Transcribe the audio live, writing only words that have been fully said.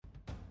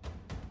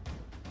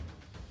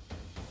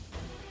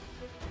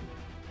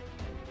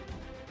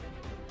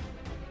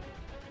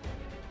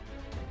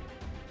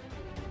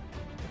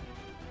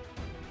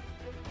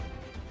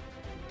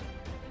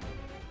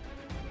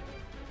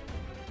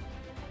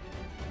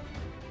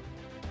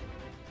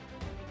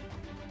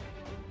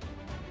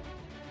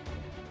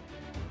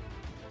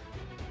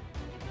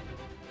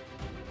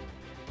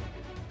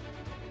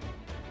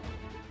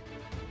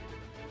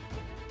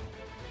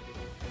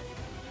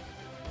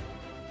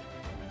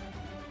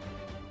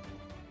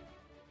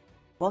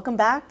Welcome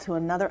back to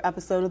another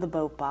episode of The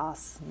Boat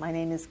Boss. My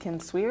name is Kim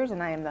Sweers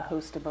and I am the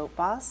host of Boat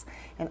Boss,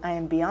 and I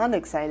am beyond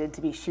excited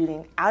to be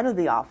shooting out of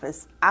the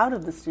office, out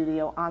of the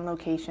studio, on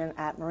location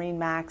at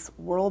MarineMax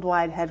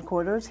worldwide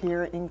headquarters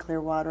here in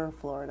Clearwater,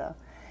 Florida.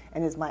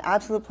 And it is my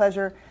absolute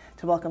pleasure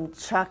to welcome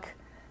Chuck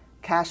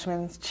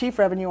Cashman, Chief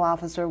Revenue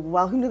Officer.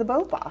 Welcome to The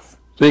Boat Boss.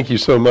 Thank you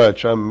so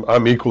much.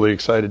 I'm equally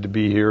excited to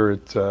be here.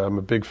 I'm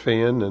a big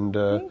fan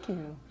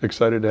and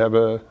excited to have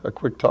a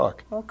quick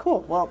talk. Well,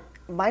 cool. Well,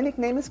 my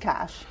nickname is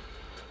Cash.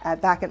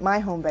 Back at my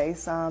home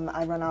base,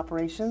 I run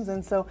operations,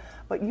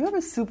 but you have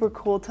a super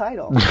cool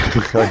title.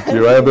 I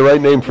do. I have the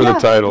right name for the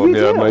title. You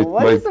do.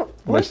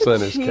 My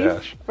son is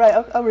Cash.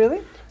 Right. Oh,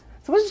 really?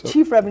 So what does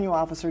Chief Revenue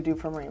Officer do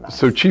for MarineMax?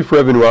 So Chief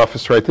Revenue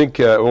Officer, I think,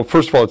 well,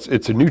 first of all,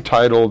 it's a new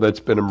title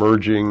that's been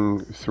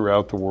emerging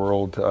throughout the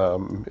world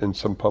in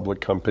some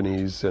public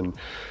companies. And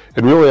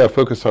really I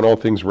focus on all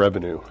things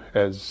revenue.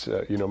 As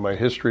my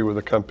history with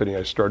the company,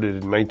 I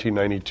started in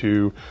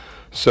 1992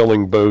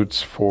 selling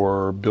boats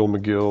for Bill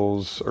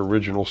McGill's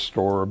original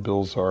store.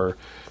 Bill's our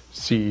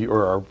CEO,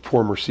 or our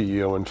former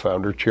CEO and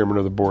founder, chairman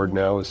of the board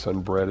now. His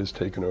son Brett has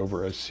taken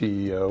over as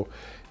CEO.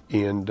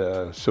 And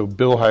so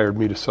Bill hired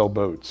me to sell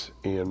boats,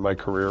 and my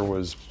career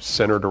was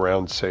centered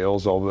around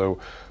sales, although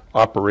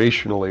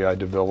operationally I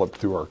developed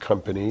through our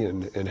company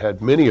and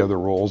had many other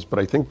roles. But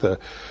I think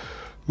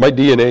my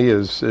DNA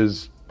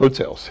is boat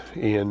sales,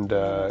 and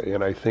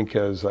I think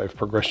as I've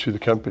progressed through the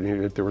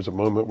company, there was a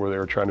moment where they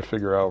were trying to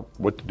figure out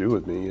what to do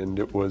with me, and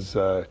it was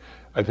I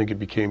think it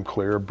became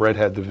clear. Brett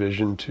had the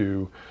vision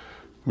to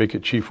make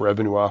it Chief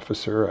Revenue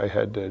Officer. I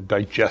had to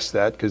digest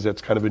that because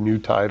that's kind of a new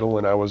title,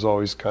 and I was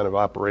always kind of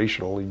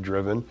operationally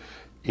driven,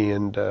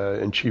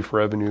 and Chief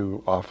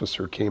Revenue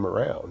Officer came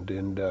around,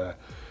 and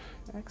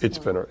it's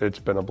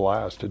been a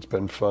blast. It's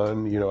been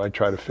fun. I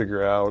try to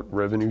figure out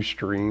revenue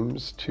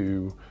streams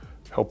to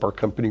help our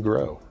company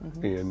grow,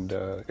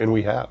 and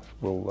we have.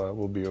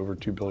 We'll be over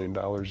 $2 billion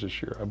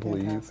this year, I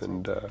believe. Fantastic.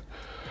 And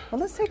well,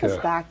 let's take us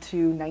back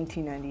to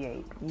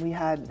 1998. We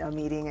had a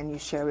meeting, and you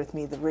shared with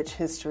me the rich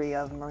history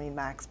of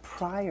MarineMax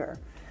prior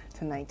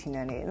to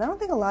 1998. And I don't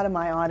think a lot of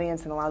my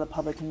audience and a lot of the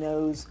public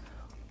knows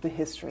the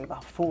history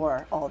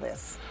before all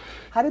this.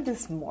 How did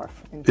this morph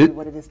into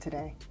what it is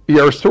today?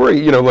 Yeah, our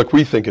story, like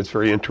we think it's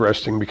very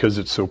interesting because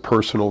it's so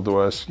personal to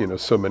us.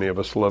 So many of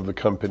us love the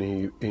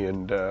company,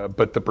 and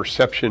but the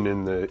perception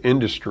in the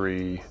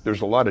industry,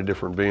 there's a lot of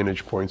different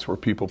vantage points where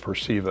people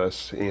perceive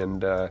us,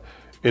 and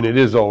it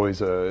is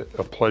always a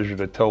pleasure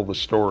to tell the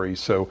story.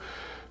 So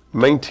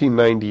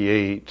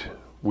 1998,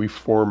 we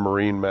formed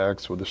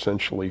MarineMax with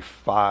essentially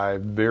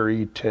 5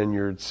 very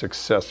tenured,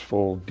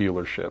 successful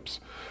dealerships.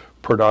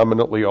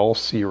 Predominantly all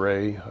Sea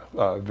Ray,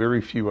 very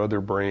few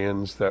other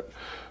brands that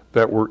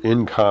were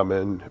in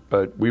common,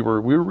 but we were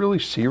really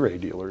Sea Ray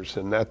dealers,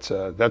 and that's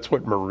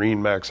what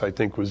MarineMax I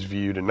think was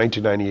viewed in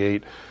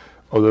 1998.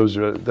 Oh, those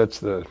are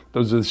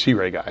the Sea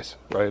Ray guys,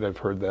 right? I've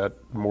heard that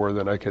more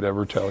than I could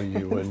ever tell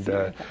you,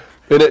 and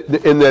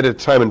in that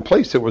time and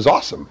place it was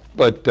awesome,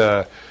 but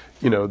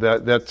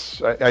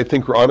that's I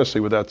think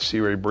honestly without the Sea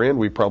Ray brand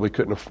we probably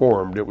couldn't have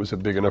formed. It was a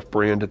big enough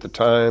brand at the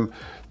time.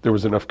 There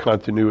was enough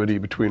continuity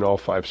between all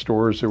 5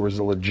 stores. There was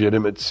a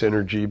legitimate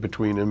synergy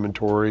between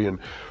inventory and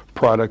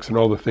products and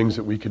all the things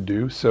that we could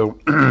do. So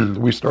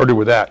we started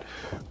with that.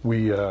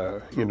 We,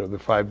 the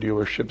 5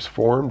 dealerships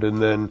formed, and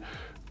then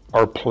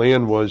our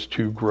plan was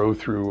to grow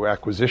through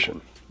acquisition.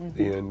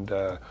 And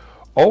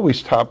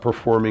always top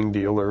performing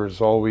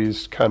dealers,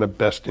 always kind of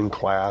best in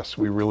class.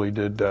 We really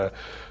did,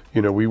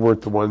 we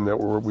weren't the one that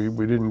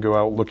we didn't go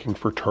out looking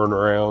for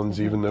turnarounds,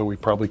 even though we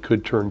probably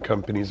could turn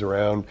companies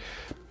around.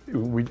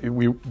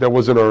 That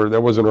wasn't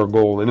our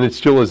goal, and it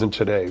still isn't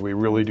today. We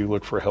really do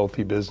look for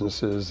healthy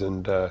businesses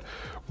and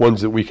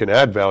ones that we can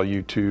add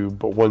value to,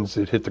 but ones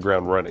that hit the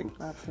ground running.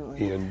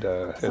 Absolutely. And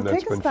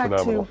that's been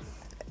phenomenal.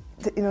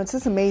 It's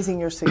just amazing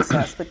your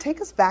success, but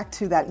take us back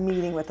to that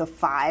meeting with the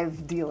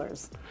 5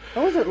 dealers.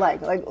 What was it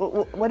like? Like,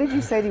 what did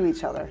you say to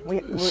each other?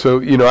 So,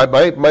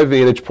 my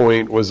vantage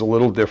point was a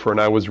little different.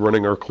 I was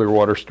running our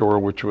Clearwater store,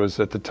 which was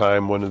at the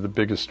time one of the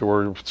biggest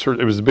stores.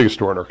 It was the biggest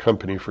store in our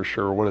company for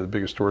sure, one of the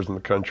biggest stores in the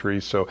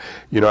country. So,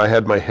 I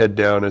had my head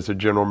down as a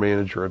general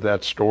manager of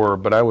that store,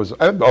 but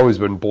I've always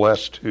been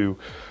blessed to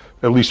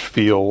at least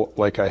feel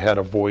like I had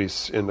a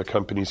voice in the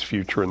company's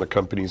future and the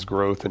company's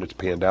growth, and it's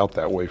panned out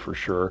that way for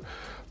sure.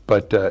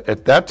 But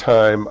at that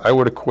time, I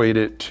would equate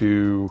it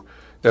to,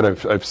 and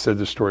I've said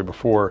this story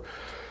before,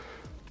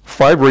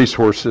 5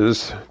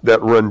 racehorses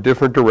that run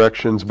different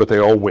directions, but they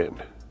all win.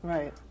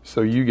 Right.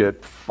 So you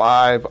get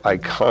 5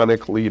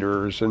 iconic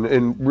leaders,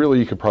 and really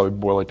you could probably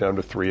boil it down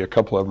to 3. A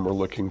couple of them are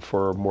looking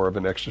for more of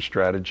an extra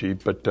strategy,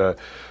 but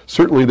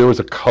certainly there was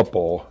a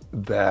couple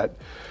that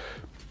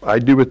I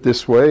do it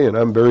this way and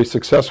I'm very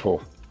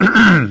successful.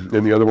 And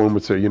the other one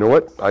would say, you know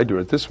what, I do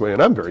it this way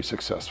and I'm very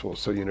successful.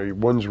 So,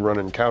 one's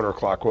running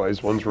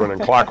counterclockwise, one's running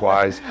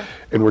clockwise,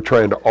 and we're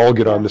trying to all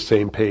get on the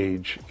same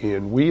page.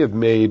 And we've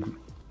made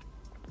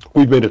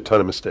a ton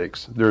of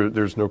mistakes.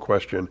 There's no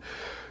question.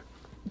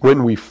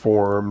 when we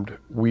formed,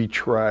 we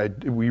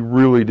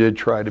really did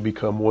try to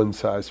become one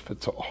size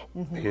fits all.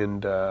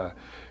 And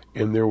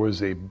there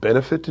was a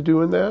benefit to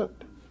doing that,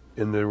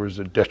 and there was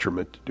a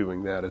detriment to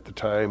doing that. At the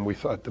time, we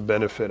thought the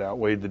benefit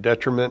outweighed the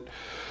detriment.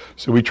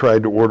 So we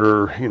tried to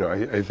order,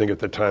 I think at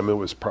the time it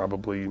was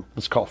probably,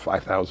 let's call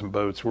 5,000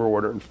 boats. We're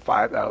ordering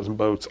 5,000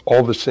 boats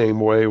all the same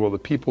way. Well, the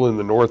people in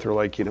the north are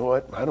like, you know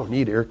what, I don't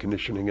need air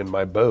conditioning in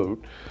my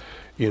boat.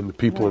 And the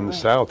people in the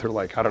south are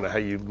like, I don't know how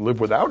you live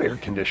without air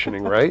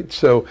conditioning, right?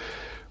 So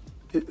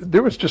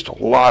there was just a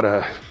lot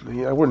of,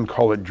 I wouldn't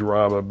call it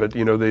drama, but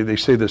they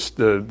say this,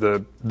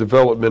 the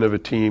development of a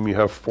team, you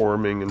have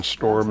forming and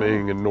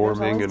storming and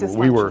norming, and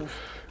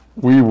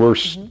we were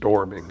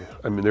storming.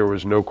 I mean, there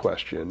was no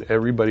question.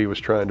 Everybody was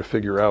trying to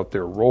figure out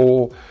their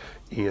role,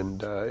 and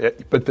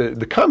but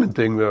the common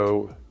thing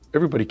though,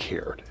 everybody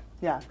cared.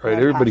 Yeah. Right.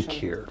 Everybody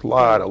cared. A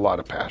lot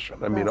of passion.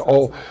 I mean,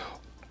 all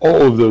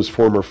of those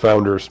former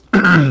founders,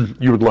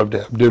 you would love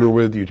to have dinner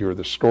with. You'd hear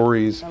the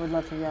stories. I would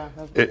love to. Yeah.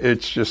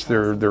 It's just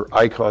they're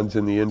icons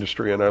in the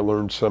industry, and I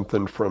learned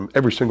something from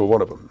every single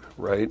one of them.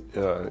 Right.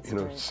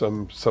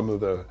 Some of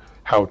the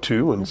how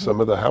to and some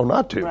of the how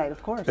not to. Right,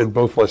 of course. And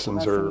both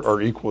lessons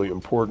are equally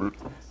important.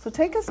 So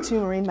take us to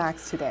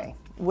MarineMax today.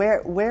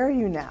 Where are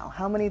you now?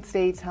 How many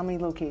states? How many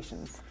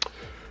locations?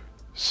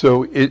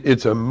 So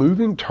it's a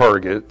moving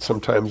target.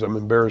 Sometimes I'm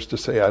embarrassed to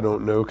say I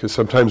don't know, because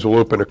sometimes we'll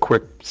open a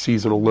quick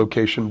seasonal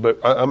location, but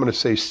I'm going to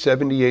say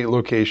 78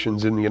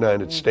 locations in the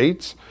United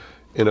States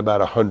and about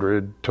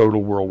 100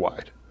 total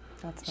worldwide.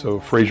 So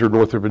Fraser,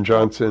 Northrop &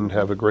 Johnson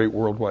have a great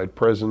worldwide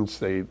presence.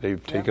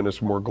 They've taken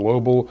us more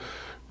global.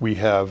 We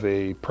have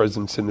a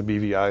presence in the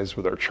BVIs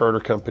with our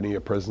charter company,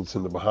 a presence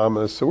in the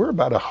Bahamas. So we're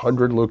about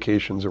 100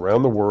 locations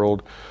around the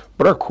world.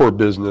 But our core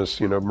business,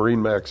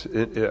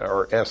 MarineMax,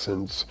 our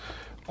essence,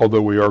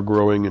 although we are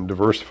growing and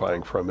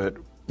diversifying from it,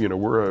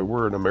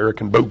 we're an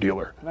American boat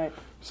dealer. Right.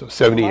 So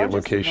 78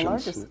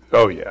 locations.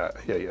 Oh yeah.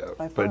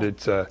 But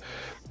it's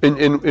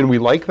and we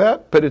like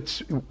that. But it's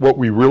what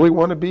we really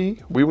want to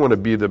be. We want to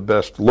be the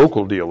best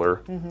local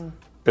dealer,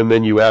 and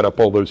then you add up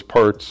all those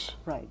parts,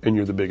 and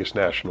you're the biggest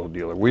national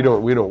dealer. We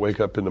don't wake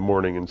up in the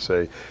morning and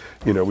say,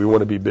 we want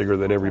to be bigger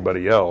than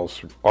everybody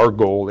else. Our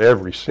goal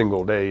every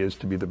single day is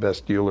to be the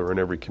best dealer in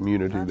every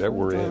community that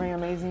we're in. Delivering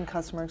amazing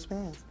customer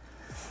experience.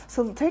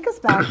 So take us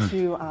back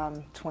to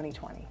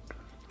 2020.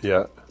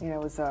 Yeah. It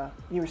was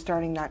you were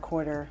starting that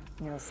quarter.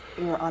 You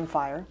were on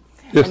fire.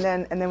 Yes.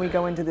 And then we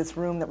go into this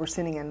room that we're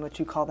sitting in, which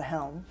you call the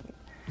helm.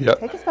 Yeah.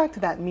 Take us back to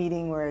that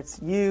meeting where it's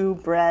you,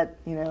 Brett,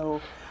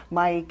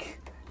 Mike.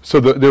 So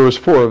there was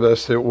four of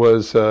us. It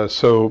was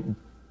so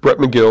Brett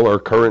McGill, our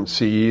current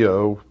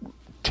CEO,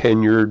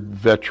 tenured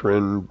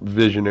veteran,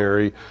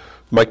 visionary.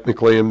 Mike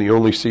McLean, the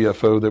only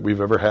CFO that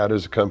we've ever had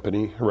as a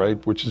company,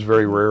 right, which is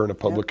very rare in a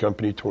public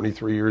company,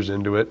 23 years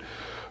into it.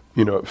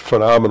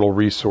 Phenomenal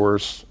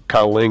resource.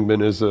 Kyle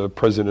Langman is the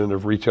president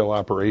of retail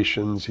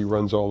operations. He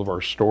runs all of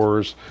our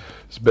stores.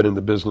 He's been in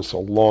the business a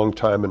long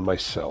time, and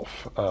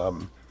myself.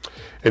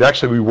 And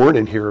actually, we weren't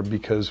in here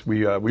because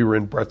we were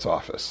in Brett's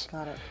office.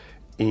 Got it.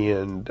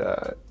 And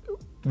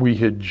we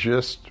had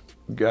just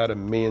got a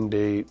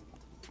mandate.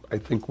 I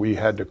think we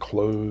had to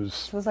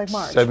close. It was like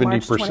March.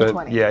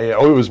 70%. Yeah.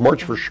 Oh, it was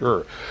March for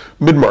sure.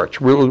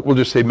 Mid-March. We'll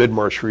just say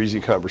mid-March for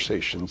easy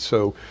conversation.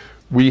 So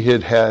we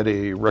had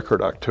a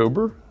record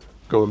October,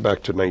 going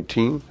back to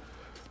 19,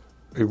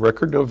 a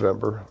record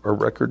November, a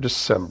record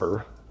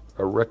December,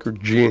 a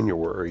record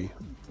January.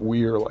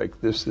 We are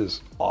like, this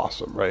is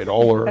awesome, right?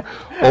 All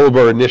of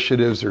our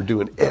initiatives are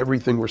doing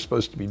everything we're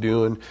supposed to be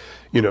doing.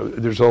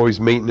 There's always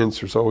maintenance.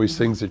 There's always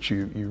things that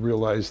you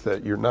realize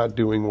that you're not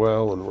doing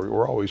well, and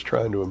we're always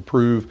trying to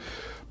improve.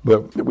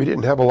 But we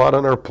didn't have a lot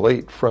on our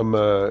plate from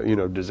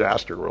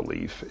disaster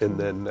relief, and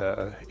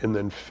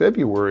then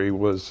February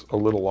was a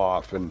little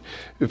off. And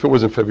if it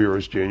wasn't February, it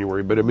was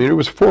January. But I mean, it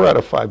was 4 out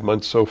of 5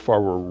 months so far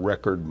were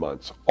record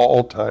months,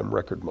 all-time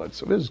record months.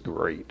 So it was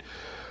great.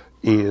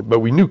 But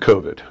we knew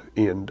COVID,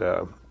 and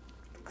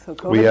so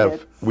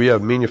COVID we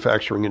have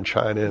manufacturing in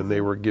China, and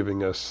they were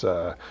giving us.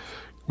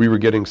 We were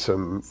getting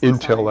some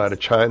intel out of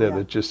China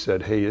that just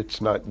said, "Hey, it's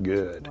not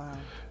good." Wow.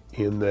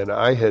 And then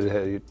I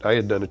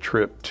had done a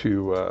trip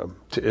to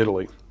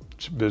Italy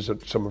to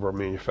visit some of our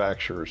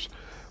manufacturers,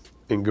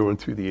 and going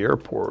through the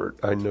airport,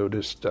 I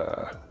noticed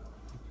I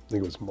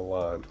think it was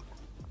Milan,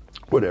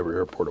 whatever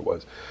airport it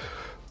was.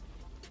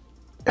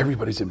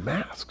 Everybody's in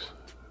masks.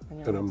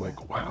 And I'm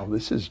like, wow,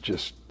 this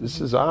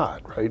is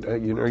odd, right?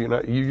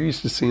 You're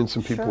used to seeing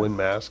some people in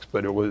masks,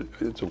 but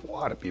it's a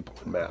lot of people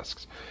in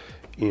masks.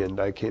 And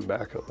I came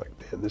back and I'm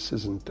like, man, this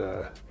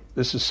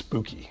is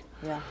spooky.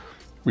 Yeah.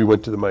 We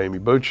went to the Miami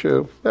Boat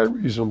Show, had a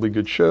reasonably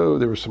good show.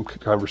 There was some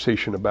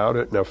conversation about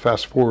it. Now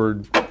fast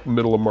forward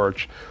middle of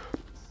March,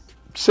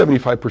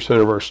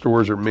 75% of our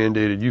stores are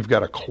mandated, you've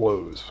got to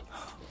close.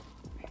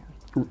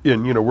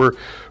 And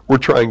we're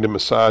trying to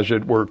massage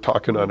it. We're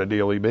talking on a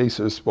daily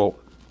basis. Well,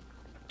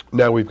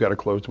 now we've got to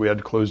close. We had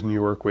to close New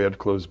York. We had to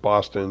close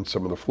Boston,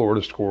 some of the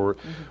Florida stores.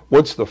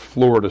 Once the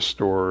Florida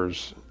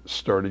stores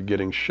started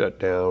getting shut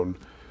down,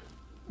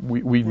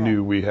 we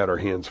knew we had our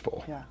hands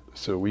full. Yeah.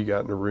 So we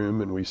got in a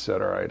room and we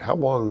said, all right, how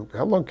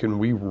long can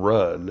we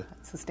run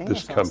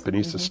this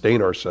company,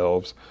 sustain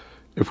ourselves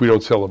if we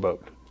don't sell a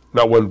boat?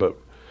 Not one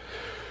boat.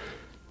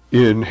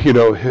 And,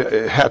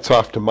 hats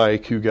off to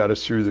Mike, who got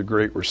us through the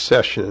Great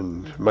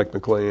Recession. Mike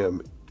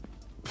McLam,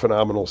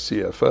 phenomenal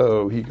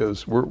CFO. He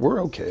goes,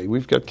 we're okay.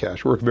 We've got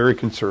cash. We're a very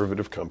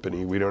conservative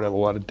company. We don't have a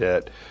lot of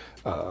debt.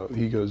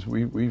 He goes,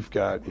 we've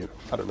got,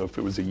 I don't know if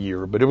it was a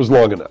year, but it was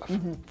long enough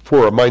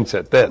for a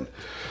mindset then.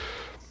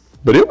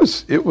 But it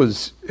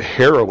was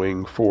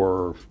harrowing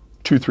for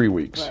 2-3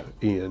 weeks. Right.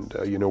 And,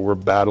 we're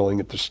battling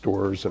at the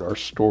stores, and our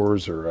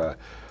stores are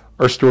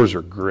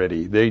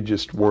gritty. They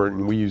just weren't,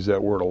 and we use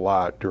that word a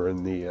lot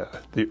during the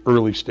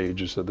early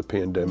stages of the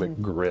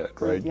pandemic. Grit,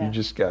 right? Yeah. You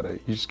just gotta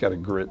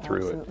grit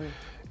through Absolutely. it.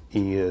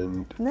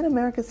 And then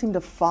America seemed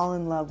to fall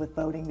in love with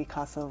boating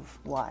because of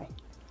why?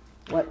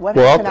 What well,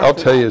 happened I'll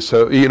after tell that? you.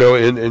 So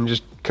and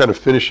just kind of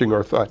finishing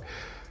our thought,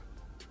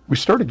 we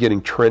started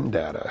getting trend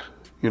data.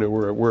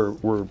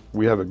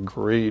 We have a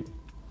great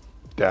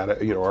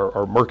data.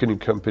 Our marketing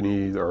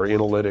company, our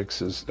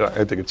analytics is,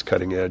 I think it's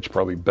cutting edge,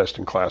 probably best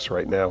in class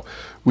right now.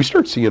 We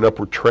start seeing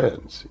upward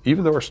trends,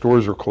 even though our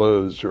stores are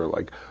closed. Or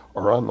like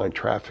our online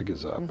traffic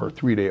is up, our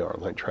 3-day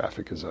online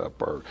traffic is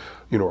up, our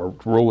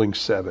rolling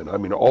 7. I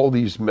mean, all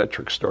these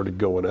metrics started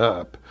going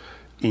up,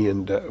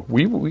 and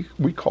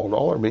we called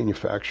all our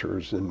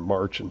manufacturers in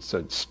March and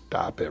said,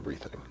 stop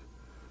everything.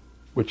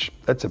 Which,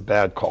 that's a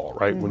bad call,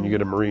 right? When you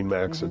get a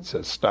MarineMax that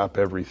says stop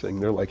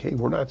everything, they're like, hey,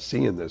 we're not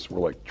seeing this.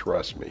 We're like,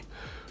 trust me,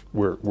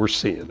 we're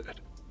seeing it.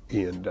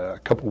 And a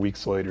couple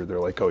weeks later,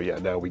 they're like, oh yeah,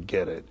 now we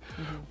get it.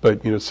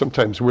 But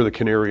sometimes we're the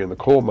canary in the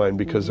coal mine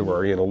because of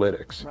our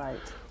analytics. Right.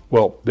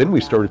 Well, then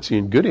we started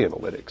seeing good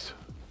analytics.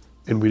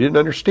 And we didn't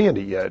understand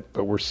it yet,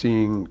 but we're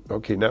seeing,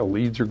 okay, now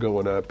leads are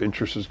going up,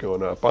 interest is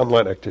going up,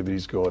 online activity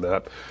is going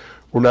up.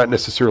 We're not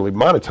necessarily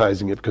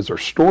monetizing it because our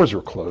stores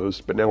are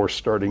closed, but now we're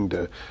starting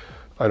to,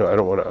 I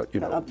don't want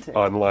to,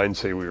 online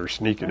say we were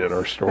sneaking in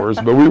our stores,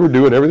 but we were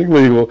doing everything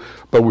legal,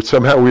 but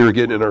somehow we were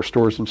getting in our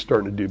stores and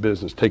starting to do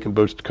business, taking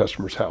boats to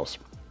customers' house,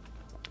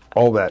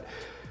 all that.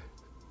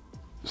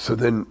 So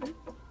then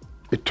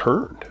it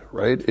turned,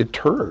 right? It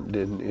turned,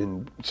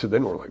 and so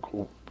then we're like,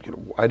 well,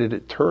 why did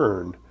it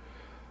turn?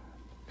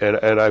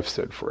 And I've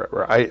said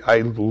forever, I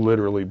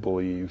literally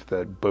believe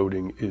that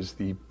boating is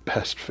the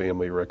best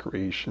family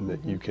recreation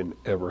that you can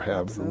ever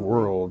have in the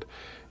world,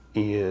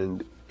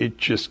 and it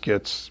just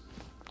gets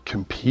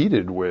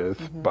competed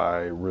with by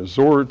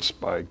resorts,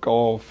 by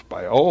golf,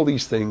 by all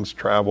these things,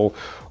 travel,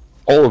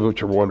 all of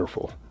which are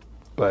wonderful.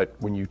 But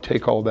when you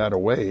take all that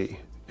away,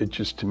 it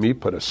just, to me,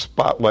 put a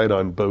spotlight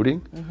on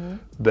boating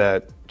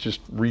that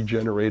just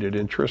regenerated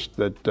interest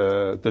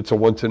that's a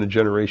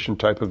once-in-a-generation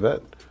type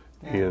event.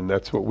 Yeah. And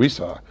that's what we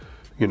saw.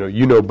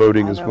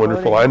 Boating is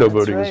wonderful. I know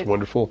boating is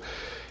wonderful.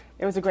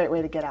 It was a great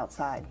way to get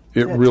outside.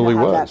 It really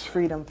was. To have that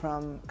freedom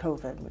from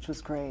COVID, which was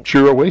great. It's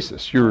your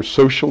oasis. You're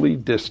socially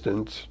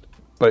distanced,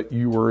 but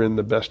you were in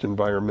the best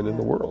environment in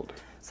the world.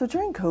 So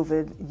during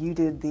COVID, you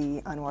did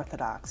the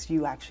unorthodox.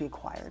 You actually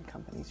acquired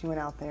companies. You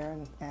went out there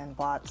and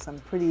bought some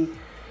pretty,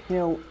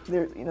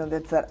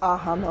 that's that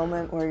aha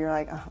moment where you're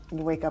like, you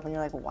wake up and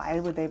you're like,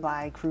 why would they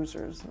buy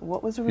cruisers?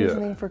 What was the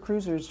reasoning for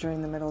cruisers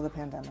during the middle of the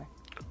pandemic?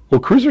 Well,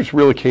 cruisers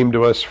really came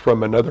to us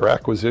from another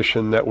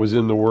acquisition that was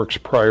in the works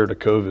prior to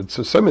COVID.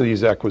 So some of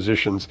these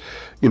acquisitions,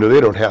 they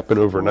don't happen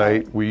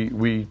overnight.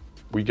 Right.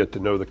 We get to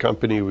know the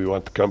company. We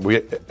want the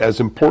company.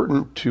 As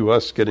important to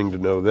us getting to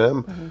know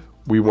them,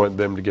 we want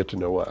them to get to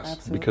know us.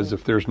 Absolutely. Because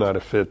if there's not a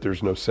fit,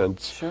 there's no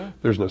sense. Sure.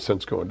 There's no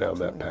sense going down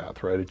that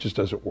path, right? It just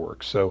doesn't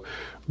work. So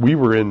we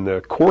were in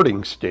the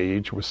courting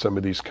stage with some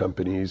of these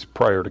companies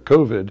prior to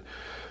COVID.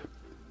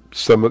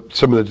 Some of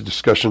the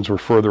discussions were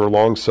further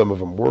along, some of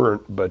them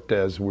weren't, but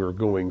as we're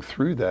going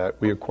through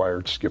that, we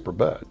acquired Skipper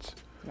Buds.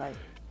 Right.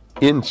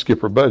 In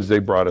Skipper Buds, they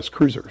brought us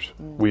cruisers.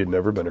 We had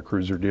never been a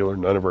cruiser dealer.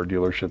 None of our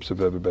dealerships have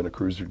ever been a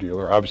cruiser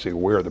dealer. Obviously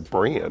aware of the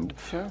brand,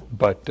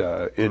 but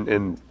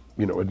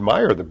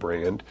admire the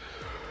brand.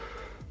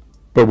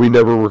 But we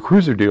never were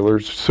cruiser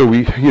dealers. So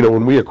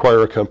when we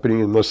acquire a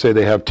company, and let's say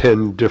they have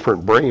 10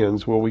 different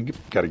brands, well, we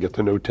got to get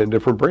to know 10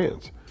 different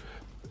brands.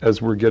 As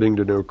we're getting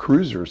to know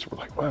cruisers, we're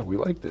like, wow, we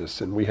like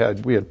this. And we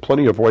had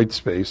plenty of white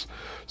space.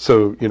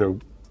 So,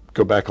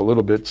 go back a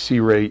little bit, Sea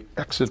Ray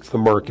exits the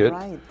market.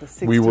 Right, the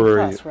 60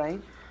 plus, right?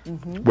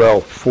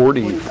 Well,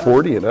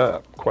 40 and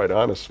up, quite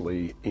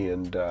honestly.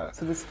 And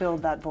so this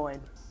filled that void.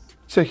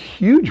 It's a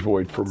huge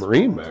void for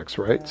MarineMax,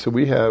 right? Yeah. So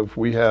we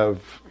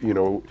have,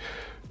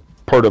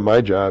 part of my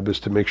job is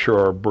to make sure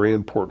our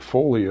brand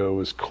portfolio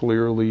is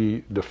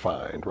clearly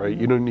defined, right?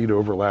 You don't need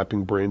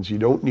overlapping brands. You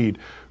don't need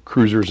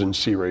cruisers and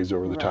Sea Rays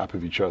over the top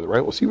of each other,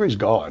 right? Well, Sea Ray's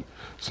gone.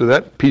 So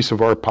that piece of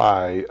our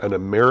pie, an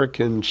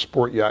American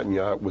sport yacht,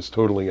 was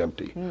totally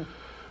empty.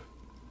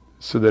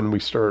 So then we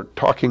start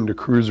talking to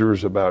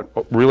cruisers about,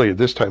 really at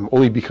this time,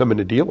 only becoming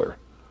a dealer.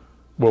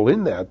 Well,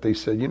 in that, they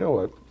said, you know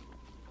what,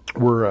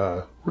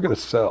 we're going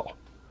to sell.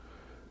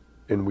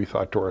 And we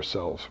thought to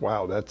ourselves,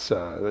 wow, that's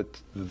the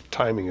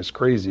timing is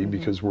crazy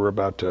because we're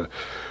about to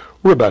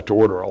we're about to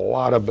order a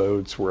lot of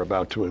boats. We're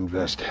about to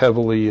invest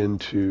heavily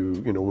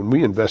into, when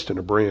we invest in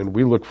a brand,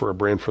 we look for a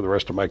brand for the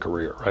rest of my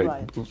career,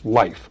 right?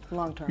 Life.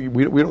 Long term.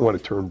 We don't want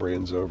to turn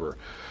brands over.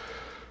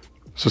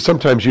 So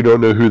sometimes you don't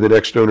know who the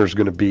next owner is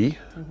going to be,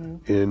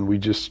 and we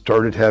just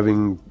started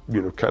having,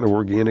 kind of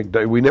organic.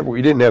 We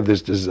didn't have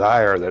this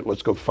desire that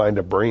let's go find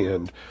a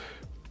brand.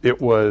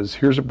 It was,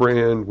 here's a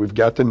brand. We've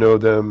got to know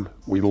them.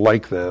 We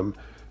like them.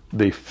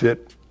 They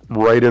fit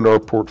right in our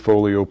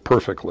portfolio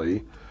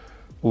perfectly.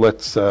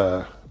 Let's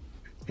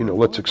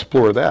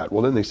explore that.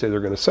 Well, then they say they're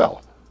going to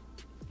sell,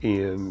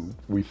 and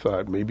we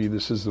thought maybe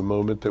this is the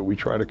moment that we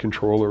try to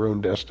control our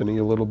own destiny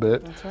a little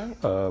bit. That's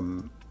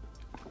right.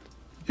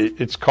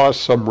 It's caused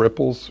some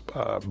ripples,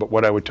 but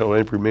what I would tell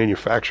every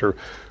manufacturer,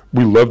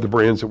 we love the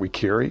brands that we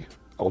carry.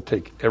 I'll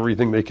take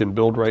everything they can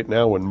build right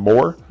now and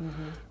more.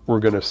 We're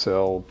going to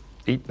sell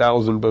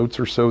 8,000 boats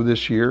or so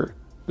this year.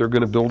 They're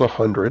going to build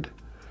 100.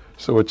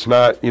 So it's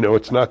not,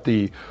 it's not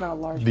the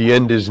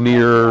end is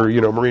near,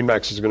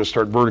 MarineMax is going to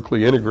start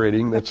vertically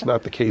integrating. That's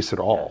not the case at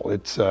all.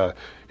 It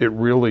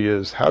really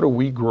is, how do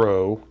we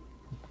grow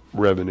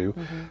revenue?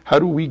 How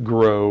do we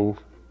grow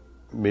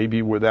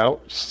maybe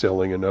without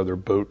selling another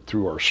boat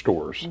through our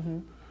stores?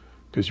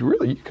 Because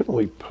you can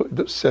only put,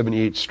 those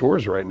 78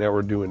 stores right now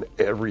are doing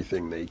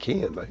everything they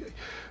can.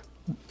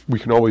 We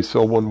can always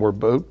sell one more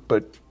boat,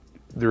 but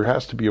there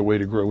has to be a way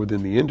to grow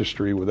within the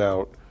industry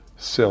without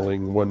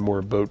selling one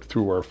more boat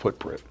through our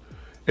footprint.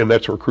 And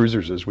that's where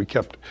Cruisers is. We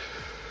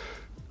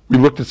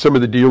looked at some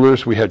of the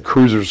dealers. We had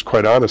Cruisers,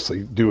 quite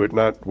honestly, do it.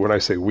 Not when I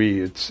say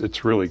we,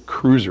 it's really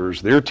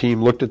Cruisers. Their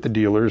team looked at the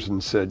dealers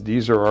and said,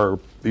 these are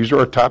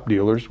our top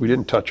dealers. We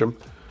didn't touch them.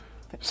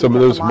 Some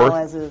of those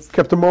markets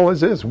kept them all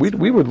as is.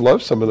 We would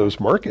love some of those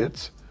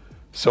markets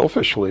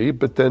selfishly,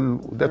 but then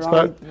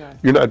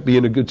you're not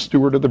being a good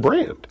steward of the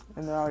brand.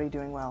 And they're already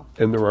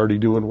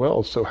doing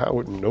well. So how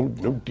would no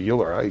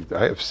dealer? I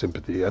have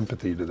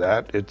empathy to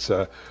that. It's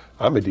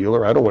I'm a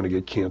dealer. I don't want to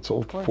get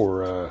canceled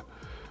for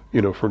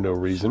for no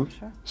reason.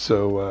 Sure.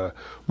 So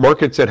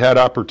markets that had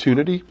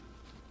opportunity,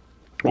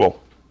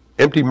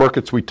 empty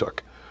markets we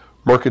took.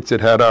 Markets that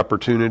had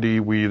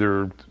opportunity, we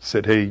either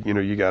said, hey,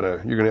 you're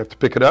gonna have to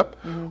pick it up,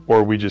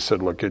 or we just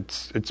said, look,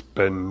 it's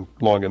been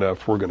long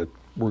enough. We're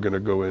gonna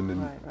go in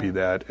and be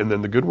that. And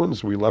then the good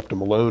ones, we left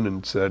them alone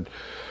and said,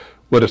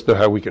 let us know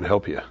how we can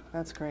help you.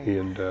 That's great.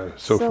 And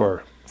so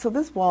far. So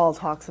this wall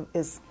talks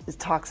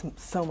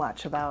so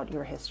much about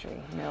your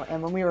history,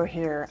 And when we were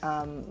here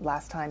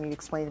last time, you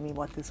explained to me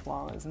what this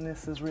wall is, and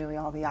this is really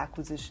all the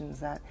acquisitions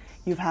that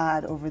you've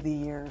had over the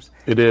years.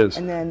 It is.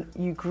 And then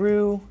you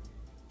grew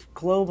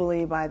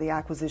globally by the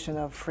acquisition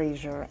of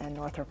Fraser and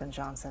Northrop &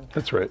 Johnson.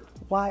 That's right.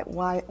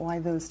 Why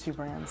those two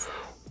brands?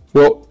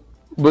 Well,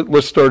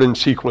 let's start in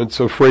sequence.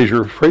 So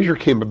Fraser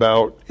came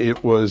about.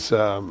 It was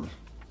owned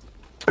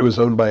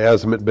by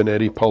Azimut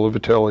Benetti, Paolo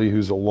Vitelli,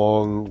 who's a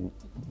long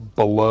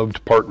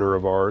beloved partner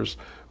of ours,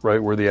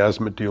 right? We're the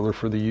Azimut dealer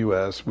for the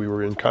U.S. We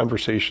were in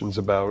conversations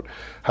about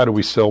how do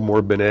we sell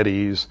more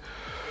Benettis.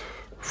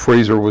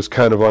 Fraser was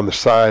kind of on the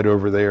side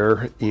over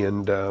there,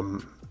 and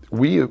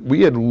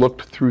we had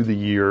looked through the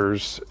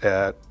years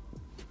at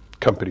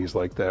companies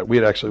like that. We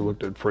had actually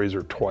looked at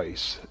Fraser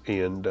twice,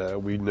 and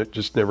we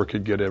just never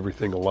could get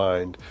everything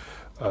aligned.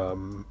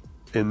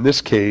 In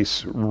this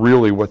case,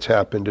 really what's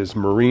happened is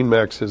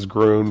MarineMax has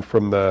grown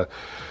from the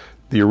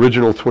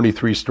original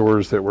 23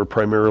 stores that were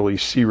primarily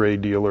Sea Ray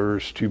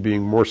dealers to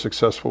being more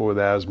successful with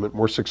Azimut,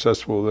 more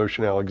successful with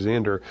Ocean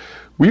Alexander.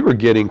 We were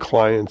getting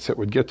clients that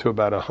would get to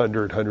about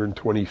 100,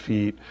 120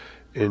 feet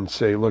and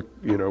say, look,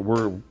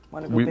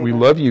 we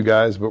love you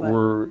guys, but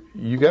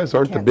you guys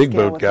aren't the big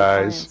boat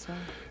guys.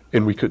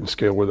 And we couldn't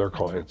scale with our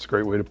clients.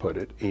 Great way to put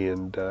it.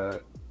 And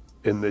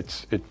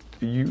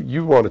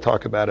you want to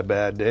talk about a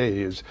bad day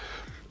is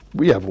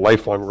we have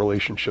lifelong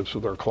relationships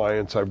with our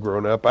clients. I've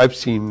grown up. I've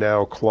seen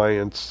now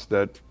clients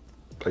that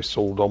I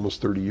sold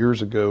almost 30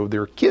 years ago.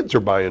 Their kids are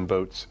buying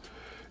boats.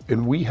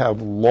 And we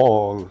have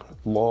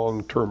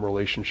long-term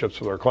relationships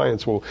with our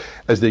clients. Well,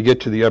 as they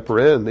get to the upper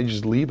end, they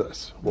just leave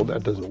us. Well,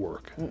 that doesn't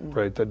work,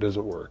 right? That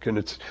doesn't work. And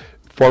it's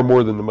far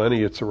more than the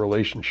money. It's a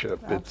relationship.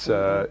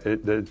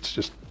 Absolutely. It's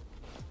just,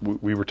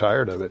 we were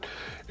tired of it.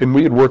 And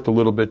we had worked a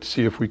little bit to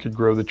see if we could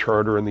grow the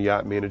charter and the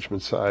yacht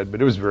management side,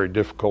 but it was very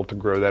difficult to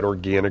grow that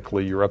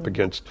organically. You're up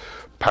against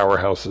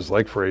powerhouses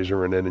like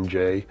Fraser and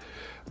N&J.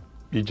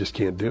 You just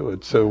can't do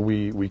it. So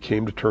we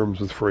came to terms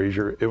with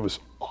Fraser. It was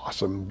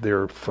awesome.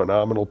 They're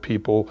phenomenal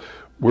people.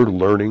 We're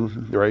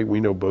learning, right?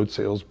 We know boat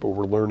sales, but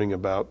we're learning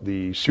about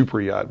the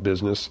super yacht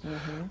business.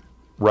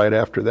 Right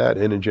after that,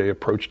 N&J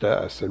approached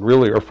us. And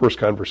really our first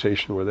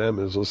conversation with them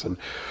is, listen,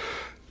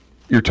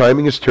 your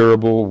timing is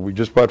terrible. We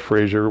just bought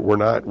Fraser. We're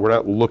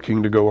not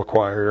looking to go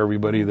acquire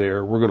everybody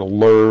there. We're going to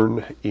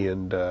learn,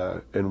 and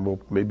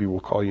we'll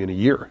call you in a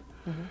year.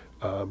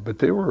 But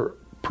they were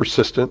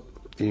persistent,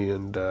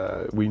 and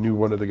we knew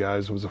one of the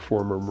guys was a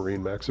former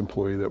MarineMax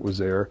employee that was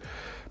there,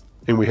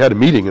 and we had a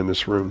meeting in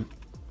this room,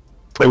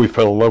 and we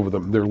fell in love with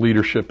them. Their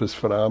leadership is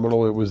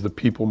phenomenal. It was the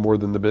people more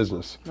than the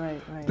business. Right.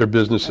 Their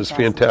business is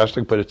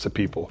fantastic, but it's the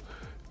people.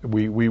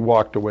 We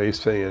walked away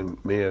saying,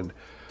 man,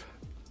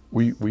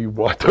 we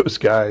want those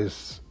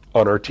guys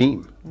on our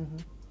team,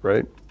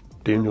 right?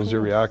 Daniel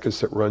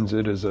Ziriakis that runs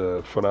it is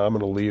a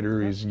phenomenal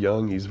leader. He's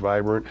young, he's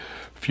vibrant,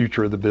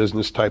 future of the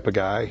business type of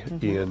guy,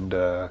 and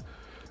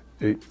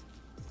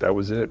that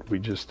was it. We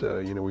just,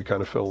 we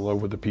kind of fell in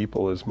love with the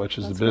people as much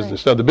as the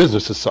business. Now the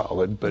business is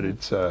solid, but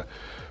it's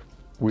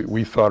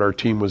we thought our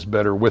team was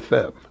better with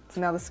them.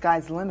 So now the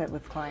sky's the limit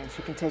with clients.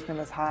 You can take them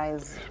as high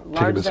as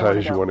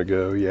you want to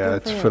go. Yeah,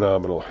 it's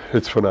phenomenal.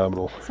 It's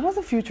phenomenal. So what's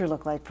the future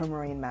look like for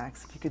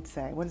MarineMax, if you could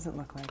say? What does it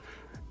look like?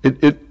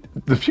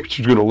 The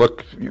future's going to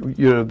look,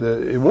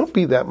 it won't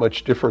be that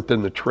much different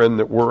than the trend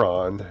that we're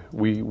on.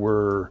 We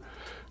are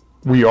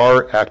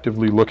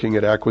actively looking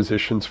at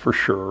acquisitions for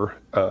sure,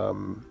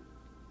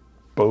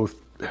 both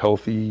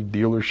healthy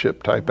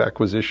dealership type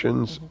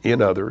acquisitions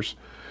and others.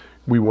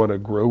 We want to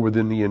grow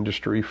within the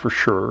industry for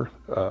sure,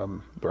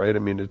 right? I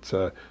mean,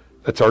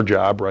 that's our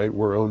job, right?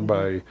 We're owned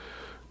by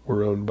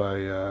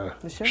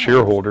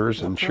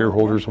shareholders, and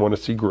shareholders want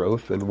to see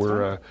growth, and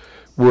we're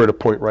at a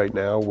point right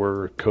now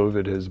where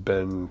COVID has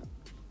been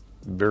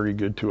very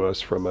good to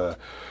us.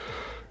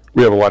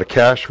 We have a lot of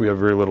cash, we have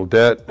very little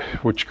debt,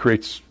 which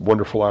creates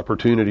wonderful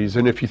opportunities.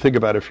 And if you think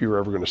about if you're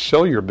ever going to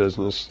sell your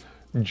business,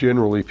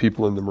 generally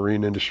people in the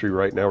marine industry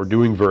right now are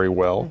doing very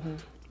well.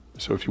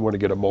 So if you want to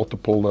get a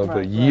multiple of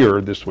a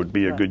year, this would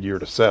be a good year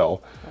to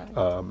sell.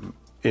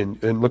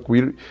 And look,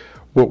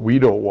 what we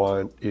don't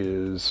want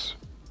is,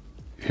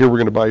 here we're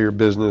going to buy your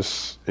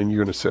business and you're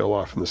going to sail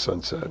off in the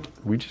sunset.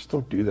 We just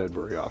don't do that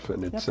very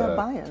often. It's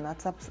buy-in.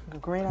 That's a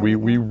great idea.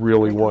 We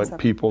really want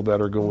people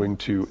that are going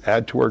to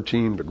add to our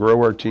team, to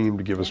grow our team,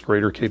 to give us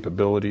greater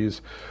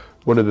capabilities.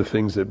 One of the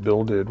things that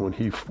Bill did when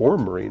he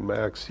formed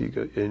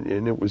MarineMax,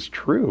 and it was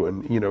true,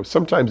 and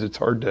sometimes it's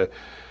hard to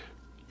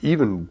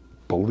even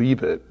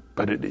believe it,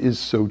 but it is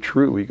so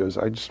true. He goes,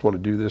 I just want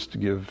to do this to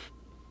give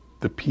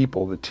the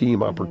people, the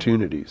team,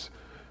 opportunities.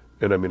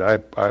 And I mean,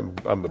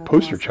 I'm the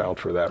poster child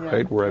for that,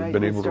 right? Where I've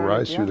been able to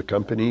rise through the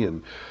company,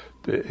 and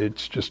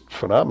it's just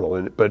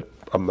phenomenal. But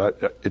I'm not.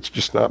 It's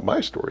just not my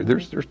story.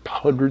 There's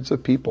hundreds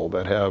of people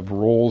that have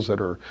roles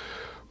that are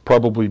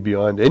probably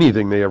beyond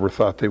anything they ever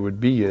thought they would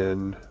be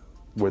in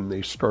when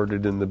they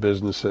started in the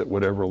business at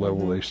whatever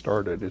level they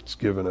started. It's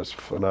given us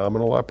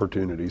phenomenal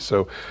opportunities.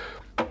 So,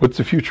 what's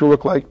the future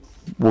look like?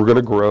 We're going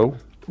to grow.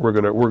 We're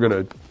going to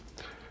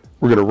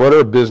run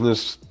our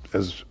business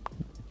as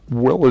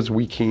well as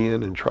we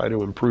can and try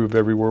to improve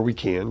everywhere we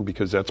can,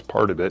 because that's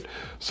part of it.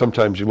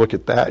 Sometimes you look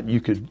at that,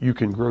 you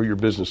can grow your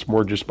business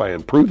more just by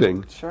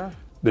improving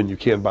than you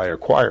can by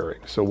acquiring.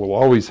 So we'll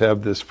always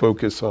have this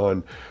focus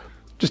on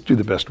just do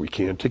the best we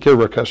can, take care of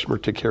our customer,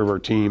 take care of our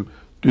team,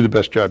 do the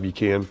best job you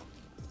can,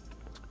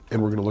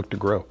 and we're going to look to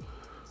grow.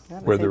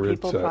 Whether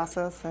it's people,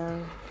 process,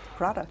 and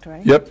product,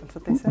 right? Yep. That's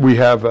what they say. We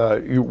have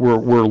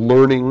we're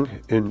learning,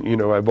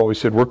 and I've always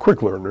said we're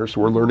quick learners.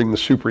 We're learning the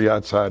super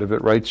yacht side of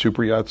it, right?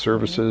 Super yacht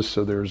services.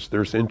 So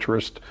there's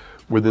interest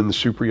within the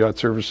super yacht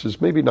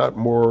services. Maybe not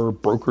more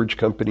brokerage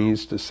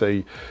companies to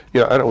say,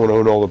 I don't want to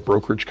own all the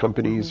brokerage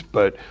companies,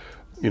 but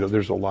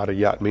there's a lot of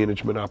yacht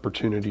management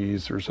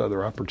opportunities. There's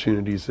other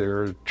opportunities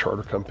there.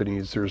 Charter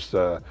companies.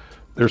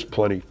 There's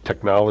plenty.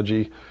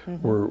 Technology.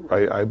 Where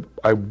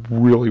I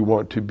really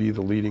want to be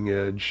the leading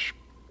edge,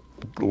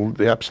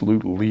 the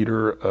absolute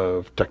leader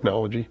of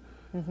technology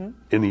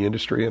in the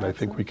industry, and I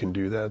think we can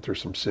do that.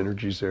 There's some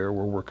synergies there.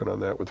 We're working on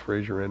that with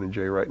Fraser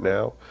N&J right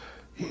now,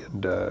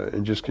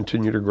 and just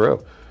continue to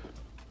grow.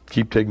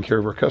 Keep taking care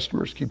of our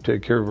customers, keep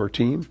taking care of our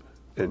team,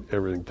 and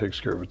everything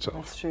takes care of itself.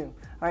 That's true.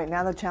 All right,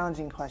 now the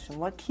challenging question.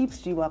 What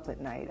keeps you up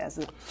at night as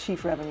a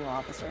Chief Revenue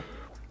Officer?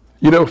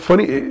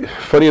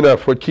 Funny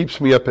enough, what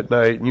keeps me up at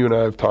night, and you and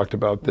I have talked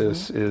about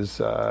this, is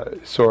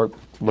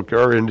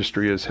our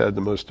industry has had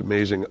the most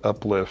amazing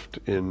uplift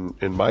in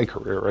my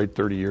career, right?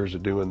 30 years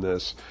of doing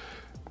this.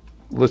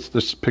 Let's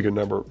just pick a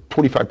number.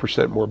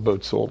 25% more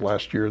boats sold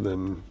last year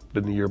than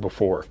the year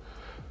before.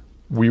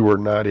 We were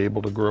not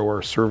able to grow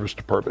our service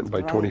department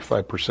by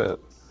 25%.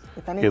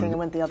 If anything, it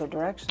went the other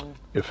direction.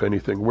 If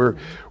anything,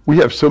 we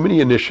have so many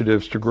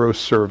initiatives to grow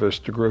service,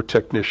 to grow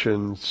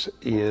technicians,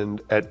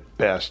 and at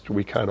best,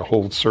 we kind of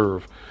hold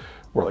serve.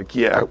 We're like,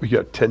 we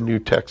got 10 new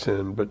techs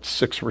in, but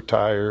 6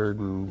 retired,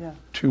 and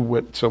 2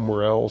 went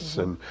somewhere else.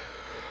 And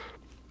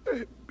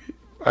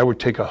I would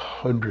take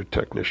 100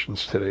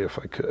 technicians today if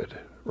I could,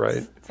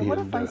 right? So what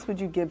advice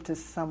would you give to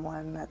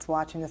someone that's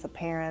watching this, a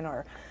parent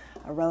or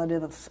a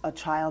relative of a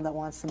child that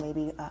wants to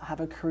maybe have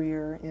a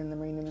career in the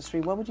marine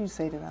industry? What would you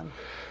say to them?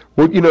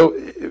 Well,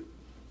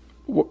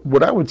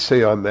 what I would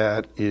say on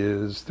that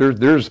is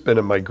there's been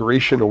a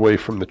migration away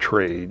from the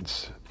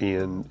trades,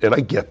 and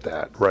I get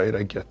that, right?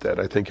 I get that.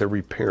 I think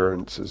every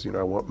parent says,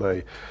 I want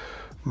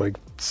my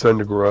son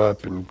to grow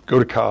up and go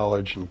to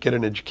college and get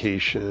an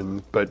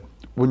education. But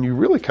when you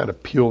really kind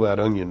of peel that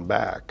onion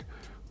back,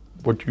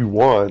 what you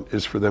want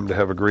is for them to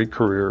have a great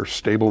career,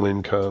 stable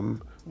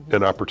income,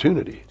 and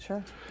opportunity.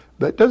 Sure.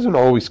 That doesn't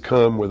always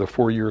come with a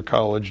 4-year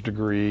college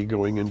degree,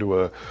 going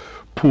into a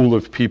pool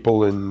of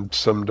people in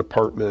some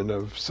department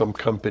of some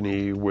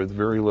company with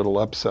very little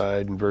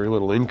upside and very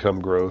little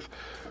income growth.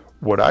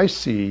 What I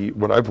see,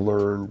 what I've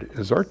learned,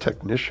 is our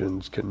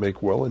technicians can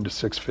make well into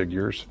six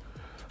figures.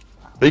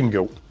 They can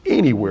go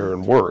anywhere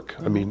and work.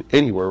 I mean,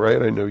 anywhere,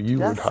 right? I know you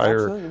would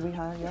hire. Absolutely, we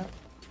hire,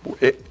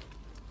 yeah.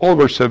 All of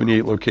our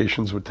 78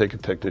 locations would take a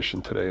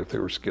technician today if they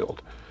were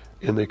skilled.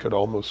 And they could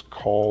almost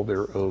call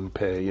their own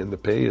pay. And the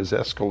pay is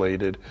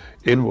escalated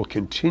and will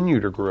continue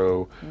to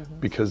grow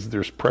because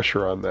there's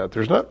pressure on that.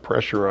 There's not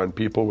pressure on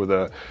people with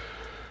a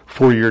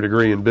 4-year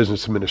degree in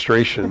business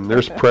administration.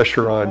 There's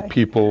pressure on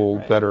people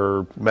that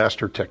are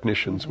master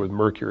technicians with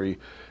Mercury,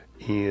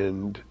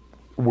 and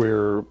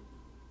where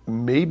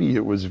maybe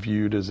it was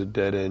viewed as a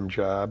dead-end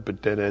job,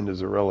 but dead-end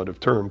is a relative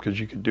term because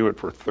you could do it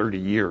for 30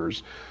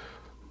 years.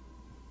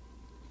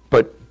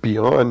 But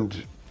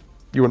beyond,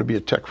 you want to be a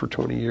tech for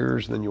 20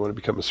 years, and then you want to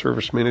become a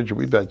service manager.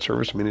 We've had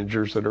service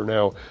managers that are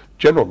now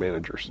general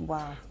managers.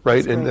 Wow.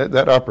 Right? And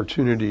that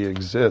opportunity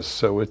exists.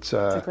 So it's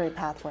a great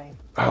pathway.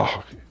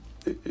 Oh,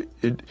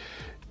 and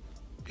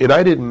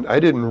I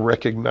didn't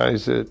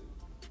recognize it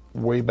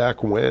way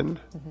back when,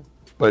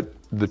 but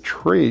the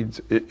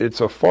trades,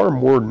 it's a far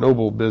more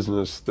noble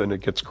business than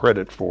it gets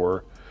credit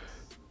for,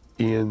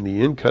 and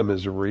the income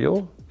is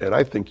real, and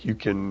I think you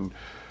can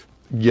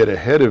get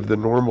ahead of the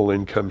normal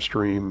income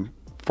stream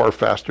far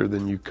faster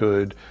than you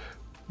could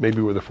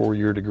maybe with a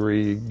 4-year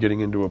degree getting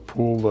into a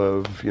pool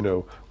of,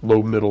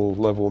 low middle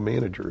level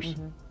managers.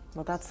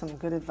 Well, that's some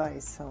good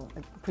advice, so I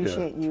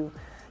appreciate you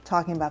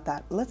talking about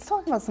that. Let's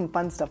talk about some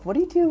fun stuff. What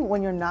do you do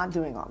when you're not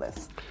doing all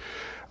this?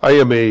 I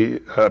am a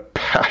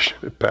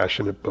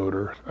passionate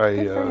boater.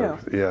 Good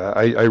for you. Yeah,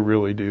 I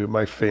really do.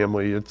 My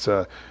family, it's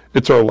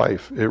our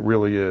life. It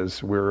really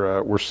is.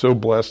 We're so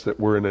blessed that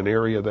we're in an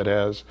area that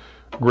has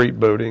great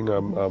boating.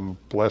 I'm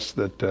blessed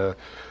that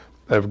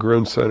I have a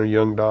grown son and a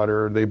young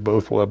daughter. They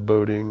both love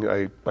boating.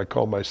 I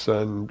call my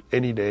son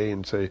any day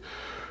and say,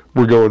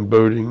 we're going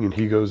boating, and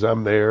he goes,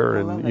 I'm there.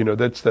 And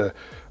that's the,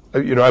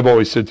 I've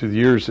always said through the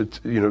years, it's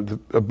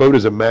a boat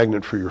is a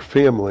magnet for your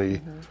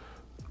family.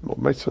 Well,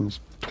 my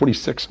son's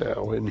 26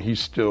 now, and he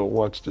still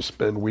wants to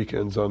spend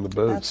weekends on the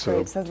boat. That's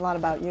great. It says a lot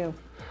about you.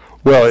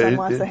 Well, Your son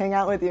wants to hang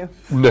out with you.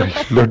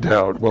 No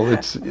doubt. Well,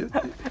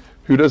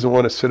 who doesn't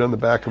want to sit on the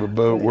back of a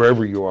boat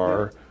wherever you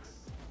are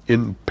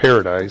in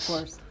paradise? Of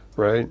course.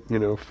 Right?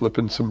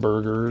 Flipping some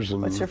burgers.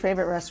 And what's your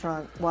favorite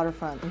restaurant,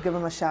 waterfront? Give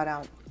them a shout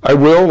out. I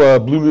will.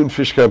 Blue Moon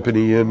Fish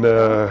Company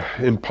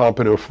in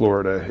Pompano,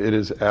 Florida. It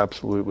is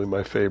absolutely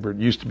my favorite.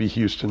 It used to be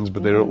Houston's,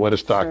 but they don't let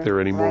us dock there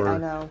anymore. Right, I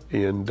know.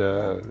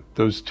 And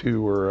those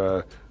two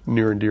are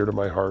near and dear to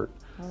my heart.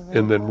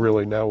 And then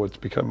really now what's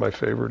become my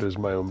favorite is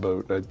my own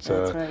boat. That's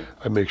right.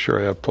 I make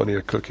sure I have plenty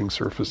of cooking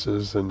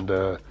surfaces, and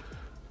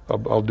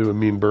I'll do a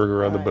mean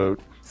burger on the boat.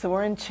 So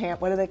we're in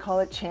what do they call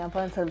it?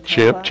 Champa instead of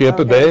Tampa?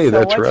 Champa Bay, so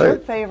that's right. What's your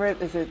favorite?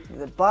 Is it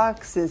the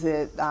Bucks? Is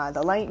it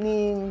the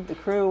Lightning? The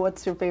Crew?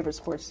 What's your favorite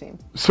sports team?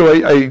 So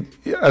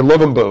I love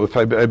them both.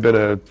 I've been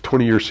a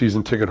 20-year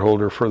season ticket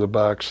holder for the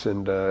Bucks,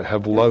 and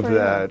have loved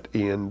that.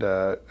 And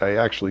I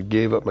actually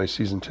gave up my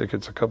season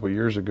tickets a couple of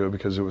years ago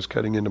because it was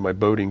cutting into my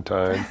boating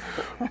time.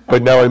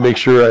 But now I make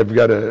sure I've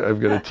got a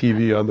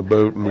TV on the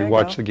boat, and we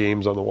watch the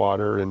games on the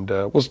water, and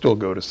we'll still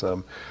go to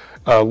some.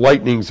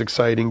 Lightning's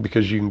exciting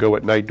because you can go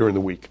at night during the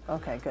week.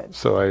 Okay, good.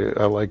 So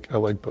I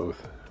like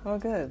both. Well,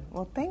 good.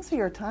 Well, thanks for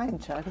your time,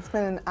 Chuck. It's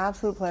been an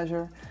absolute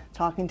pleasure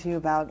talking to you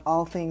about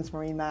all things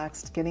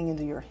MarineMax, getting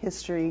into your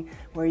history,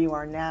 where you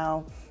are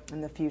now,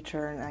 and the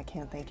future, and I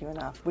can't thank you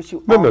enough. Wish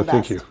you all the best.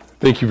 Thank you.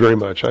 Thank you very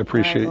much. I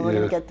appreciate We're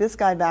going to get this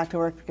guy back to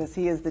work because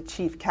he is the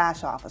Chief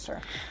Cash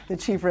Officer, the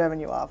Chief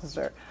Revenue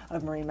Officer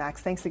of MarineMax.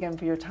 Thanks again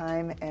for your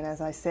time, and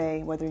as I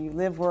say, whether you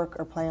live, work,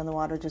 or play on the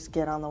water, just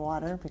get on the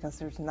water because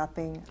there's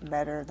nothing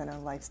better than a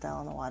lifestyle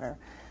on the water.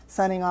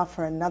 Signing off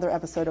for another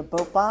episode of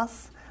Boat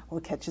Boss.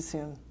 We'll catch you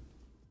soon.